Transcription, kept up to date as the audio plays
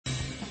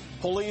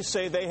Police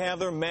say they have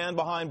their man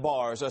behind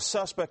bars, a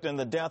suspect in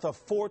the death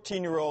of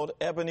 14-year-old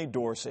Ebony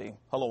Dorsey.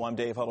 Hello, I'm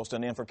Dave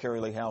Huddleston in for Carrie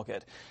Lee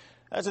Halkett.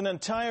 As an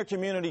entire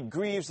community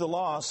grieves the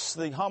loss,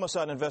 the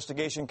homicide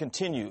investigation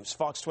continues.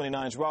 Fox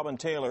 29's Robin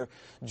Taylor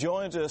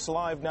joins us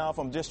live now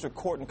from District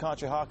Court in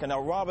Conshohocken. Now,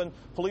 Robin,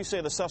 police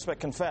say the suspect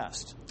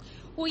confessed.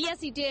 Well,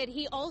 yes, he did.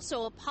 He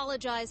also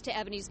apologized to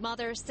Ebony's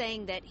mother,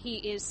 saying that he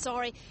is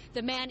sorry.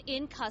 The man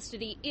in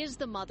custody is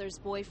the mother's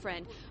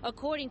boyfriend.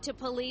 According to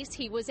police,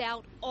 he was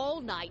out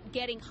all night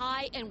getting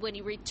high, and when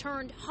he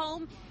returned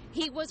home,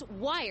 he was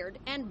wired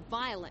and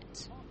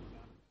violent.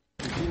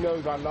 She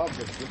knows I love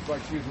her, just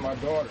like she's my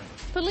daughter.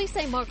 Police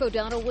say Mark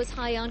O'Donnell was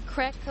high on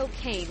crack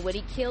cocaine when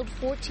he killed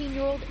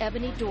 14-year-old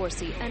Ebony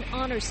Dorsey, an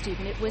honors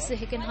student at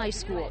Wissahickon High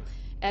School.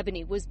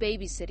 Ebony was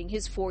babysitting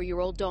his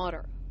 4-year-old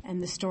daughter. And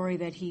the story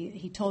that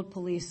he told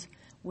police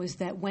was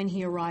that when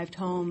he arrived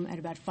home at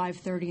about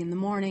 5:30 in the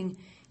morning,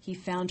 he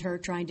found her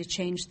trying to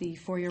change the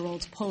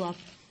 4-year-old's pull-up,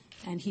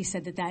 and he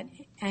said that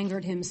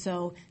angered him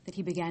so that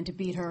he began to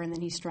beat her and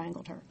then he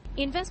strangled her.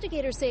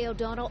 Investigators say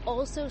O'Donnell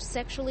also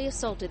sexually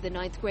assaulted the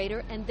 9th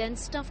grader and then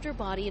stuffed her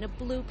body in a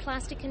blue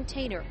plastic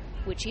container,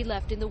 which he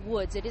left in the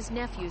woods at his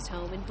nephew's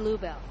home in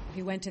Bluebell.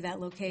 He went to that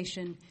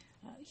location.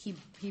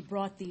 He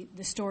brought the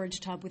storage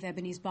tub with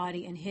Ebony's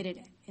body and hid it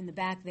in the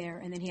back there,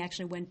 and then he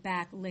actually went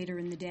back later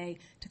in the day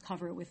to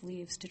cover it with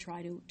leaves to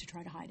try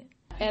to hide it.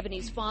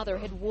 Ebony's father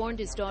had warned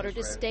his daughter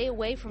to stay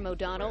away from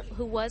O'Donnell,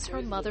 who was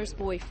her mother's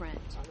boyfriend.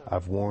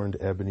 I've warned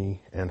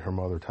Ebony and her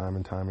mother time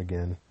and time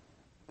again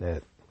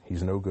that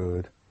he's no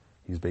good.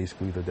 He's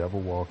basically the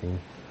devil walking.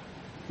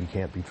 He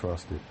can't be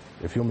trusted.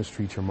 If he'll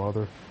mistreat your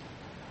mother,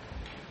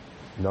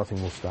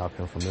 nothing will stop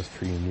him from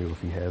mistreating you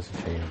if he has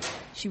a chance.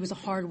 She was a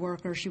hard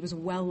worker. She was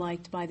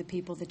well-liked by the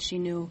people that she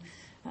knew,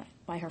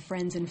 by her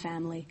friends and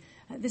family.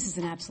 This is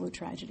an absolute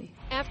tragedy.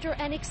 After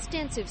an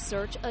extensive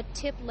search, a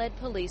tip led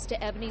police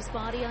to Ebony's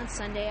body on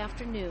Sunday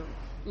afternoon.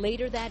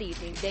 Later that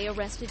evening, they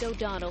arrested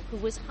O'Donnell, who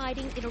was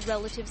hiding in a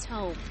relative's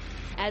home.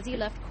 As he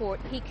left court,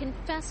 he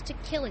confessed to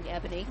killing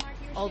Ebony,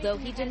 although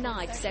he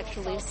denied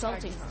sexually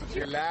assaulting her.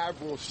 Your lab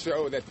will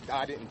show that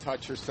I didn't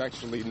touch her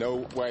sexually,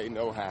 no way,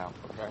 no how.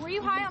 Okay? Were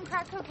you high on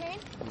crack cocaine?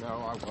 No,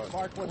 I wasn't.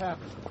 Mark, what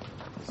happened?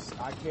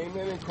 I came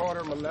in and caught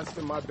her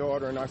molesting my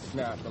daughter, and I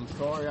snapped. I'm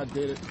sorry I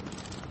did it.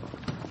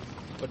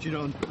 But you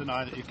don't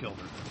deny that you killed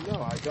her?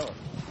 No, I don't.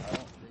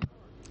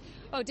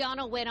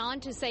 O'Donnell went on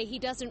to say he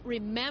doesn't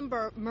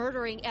remember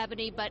murdering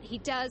Ebony, but he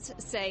does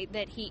say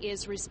that he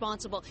is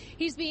responsible.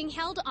 He's being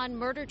held on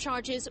murder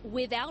charges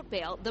without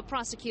bail. The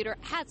prosecutor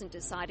hasn't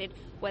decided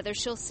whether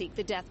she'll seek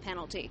the death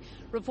penalty.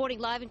 Reporting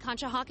live in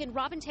Conshohocken,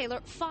 Robin Taylor,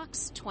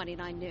 Fox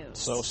 29 News.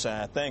 So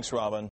sad. Thanks, Robin.